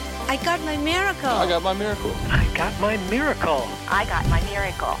I got my miracle. I got my miracle. I got my miracle. I got my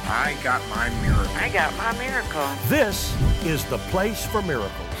miracle. I got my miracle. I got my miracle. This is the place for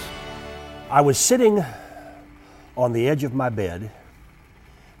miracles. I was sitting on the edge of my bed.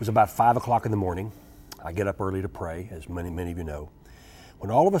 It was about 5 o'clock in the morning. I get up early to pray, as many of you know. When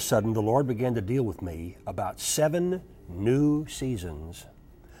all of a sudden the Lord began to deal with me about 7 new seasons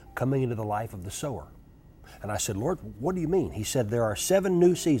coming into the life of the sower. And I said, Lord, what do you mean? He said, there are 7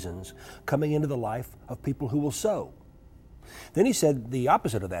 new seasons coming into the life of people who will sow. Then he said the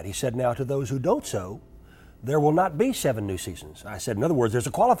opposite of that. He said, now to those who don't sow, there will not be 7 new seasons. I said, in other words, there's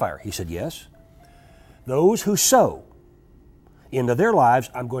a qualifier. He said, yes. Those who sow into their lives,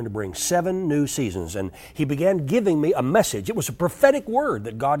 I'm going to bring 7 new seasons. And he began giving me a message. It was a prophetic word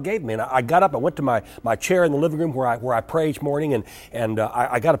that God gave me. And I got up, I went to my chair in the living room where I pray each morning, and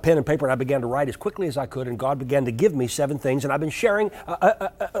I got a pen and paper, and I began to write as quickly as I could, and God began to give me 7 things. And I've been sharing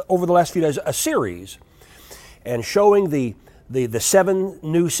over the last few days a series and showing the 7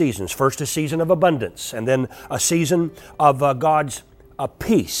 new seasons. First, a season of abundance, and then a season of God's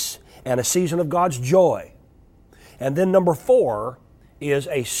peace, and a season of God's joy. And then number 4 is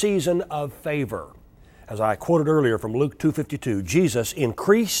a season of favor. As I quoted earlier from Luke 2:52, Jesus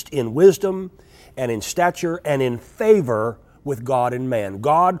increased in wisdom and in stature and in favor with God and man.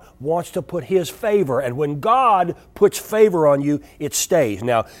 God wants to put His favor, and when God puts favor on you, it stays.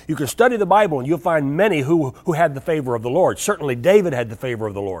 Now, you can study the Bible and you'll find many who had the favor of the Lord. Certainly David had the favor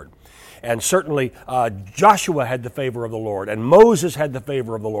of the Lord. And certainly Joshua had the favor of the Lord, and Moses had the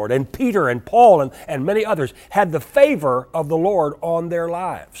favor of the Lord, and Peter and Paul and many others had the favor of the Lord on their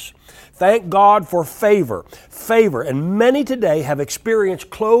lives. Thank God for favor. Favor. And many today have experienced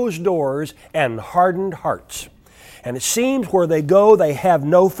closed doors and hardened hearts. And it seems where they go, they have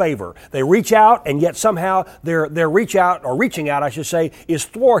no favor. They reach out, and yet somehow their reaching out, I should say, is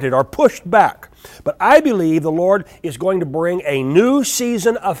thwarted or pushed back. But I believe the Lord is going to bring a new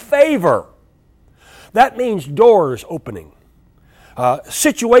season of favor. That means doors opening,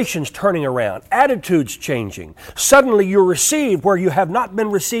 situations turning around, attitudes changing. Suddenly you receive where you have not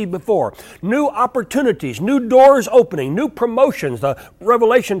been received before. New opportunities, new doors opening, new promotions. The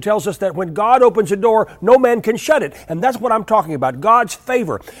Revelation tells us that when God opens a door, no man can shut it. And that's what I'm talking about, God's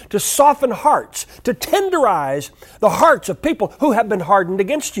favor, to soften hearts, to tenderize the hearts of people who have been hardened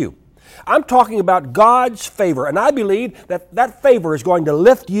against you. I'm talking about God's favor, and I believe that favor is going to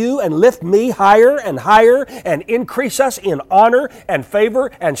lift you and lift me higher and increase us in honor and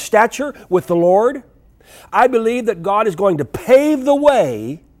favor and stature with the Lord. I believe that God is going to pave the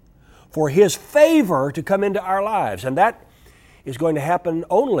way for His favor to come into our lives, and that is going to happen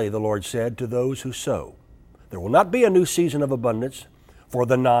only, the Lord said, to those who sow. There will not be a new season of abundance for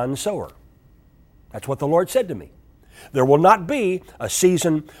the non-sower. That's what the Lord said to me. There will not be a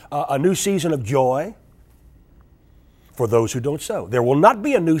new season of joy for those who don't sow. There will not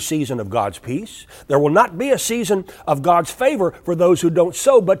be a new season of God's peace. There will not be a season of God's favor for those who don't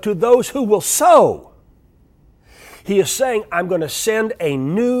sow, but to those who will sow. He is saying, I'm going to send a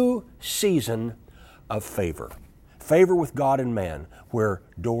new season of favor. Favor with God and man, where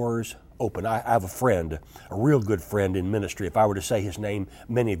doors open. I have a friend, a real good friend in ministry. If I were to say his name,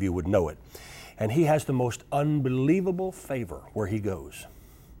 many of you would know it. And he has the most unbelievable favor where he goes.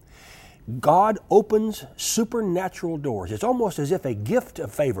 God opens supernatural doors. It's almost as if a gift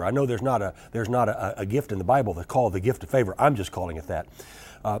of favor. I know there's not a gift in the Bible that's called the gift of favor. I'm just calling it that.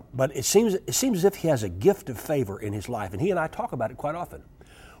 But it seems as if he has a gift of favor in his life, and he and I talk about it quite often.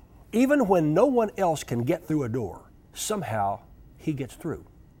 Even when no one else can get through a door, somehow he gets through.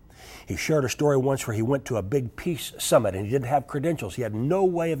 He shared a story once where he went to a big peace summit and he didn't have credentials. He had no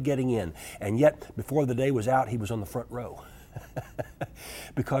way of getting in. And yet, before the day was out, he was on the front row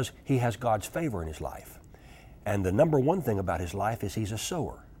because he has God's favor in his life. And the number one thing about his life is he's a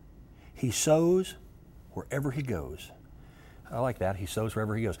sower. He sows wherever he goes. I like that. He sows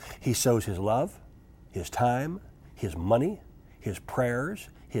wherever he goes. He sows his love, his time, his money, his prayers,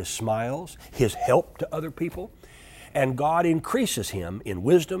 his smiles, his help to other people. And God increases him in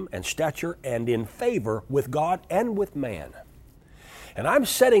wisdom and stature and in favor with God and with man. And I'm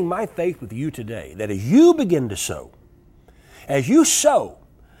setting my faith with you today that as you begin to sow,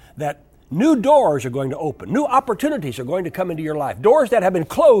 that new doors are going to open, new opportunities are going to come into your life. Doors that have been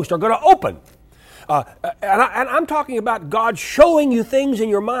closed are going to open. And I'm talking about God showing you things in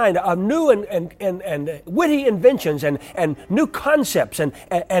your mind of new and witty inventions and new concepts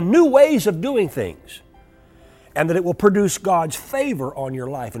and new ways of doing things. And that it will produce God's favor on your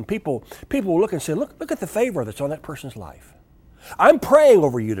life. And people will look and say, look at the favor that's on that person's life. I'm praying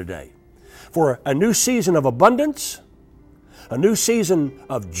over you today for a new season of abundance, a new season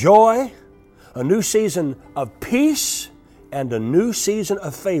of joy, a new season of peace, and a new season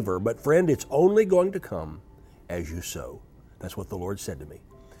of favor. But friend, it's only going to come as you sow. That's what the Lord said to me.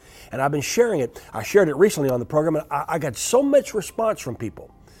 And I've been sharing it. I shared it recently on the program, and I got so much response from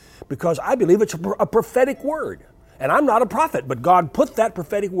people because I believe it's a prophetic word. And I'm not a prophet, but God put that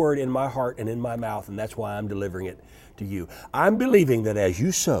prophetic word in my heart and in my mouth, and that's why I'm delivering it to you. I'm believing that as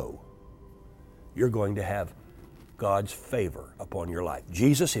you sow, you're going to have God's favor upon your life.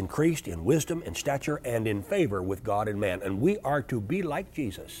 Jesus increased in wisdom and stature and in favor with God and man, and we are to be like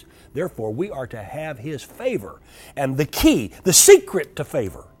Jesus. Therefore, we are to have His favor. And the key, the secret to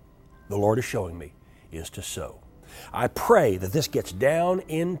favor, the Lord is showing me, is to sow. I pray that this gets down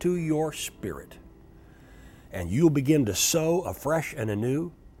into your spirit, and you'll begin to sow afresh and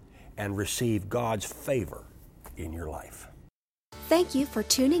anew and receive God's favor in your life. Thank you for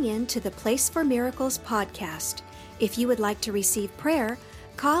tuning in to the Place for Miracles podcast. If you would like to receive prayer,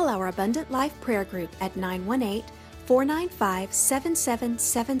 call our Abundant Life Prayer Group at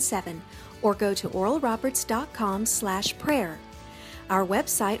 918-495-7777 or go to oralroberts.com/prayer. Our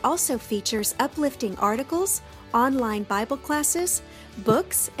website also features uplifting articles, online Bible classes,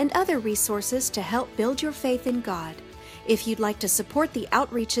 books, and other resources to help build your faith in God. If you'd like to support the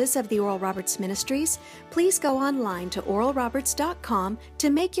outreaches of the Oral Roberts Ministries, please go online to oralroberts.com to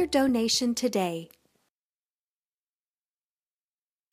make your donation today.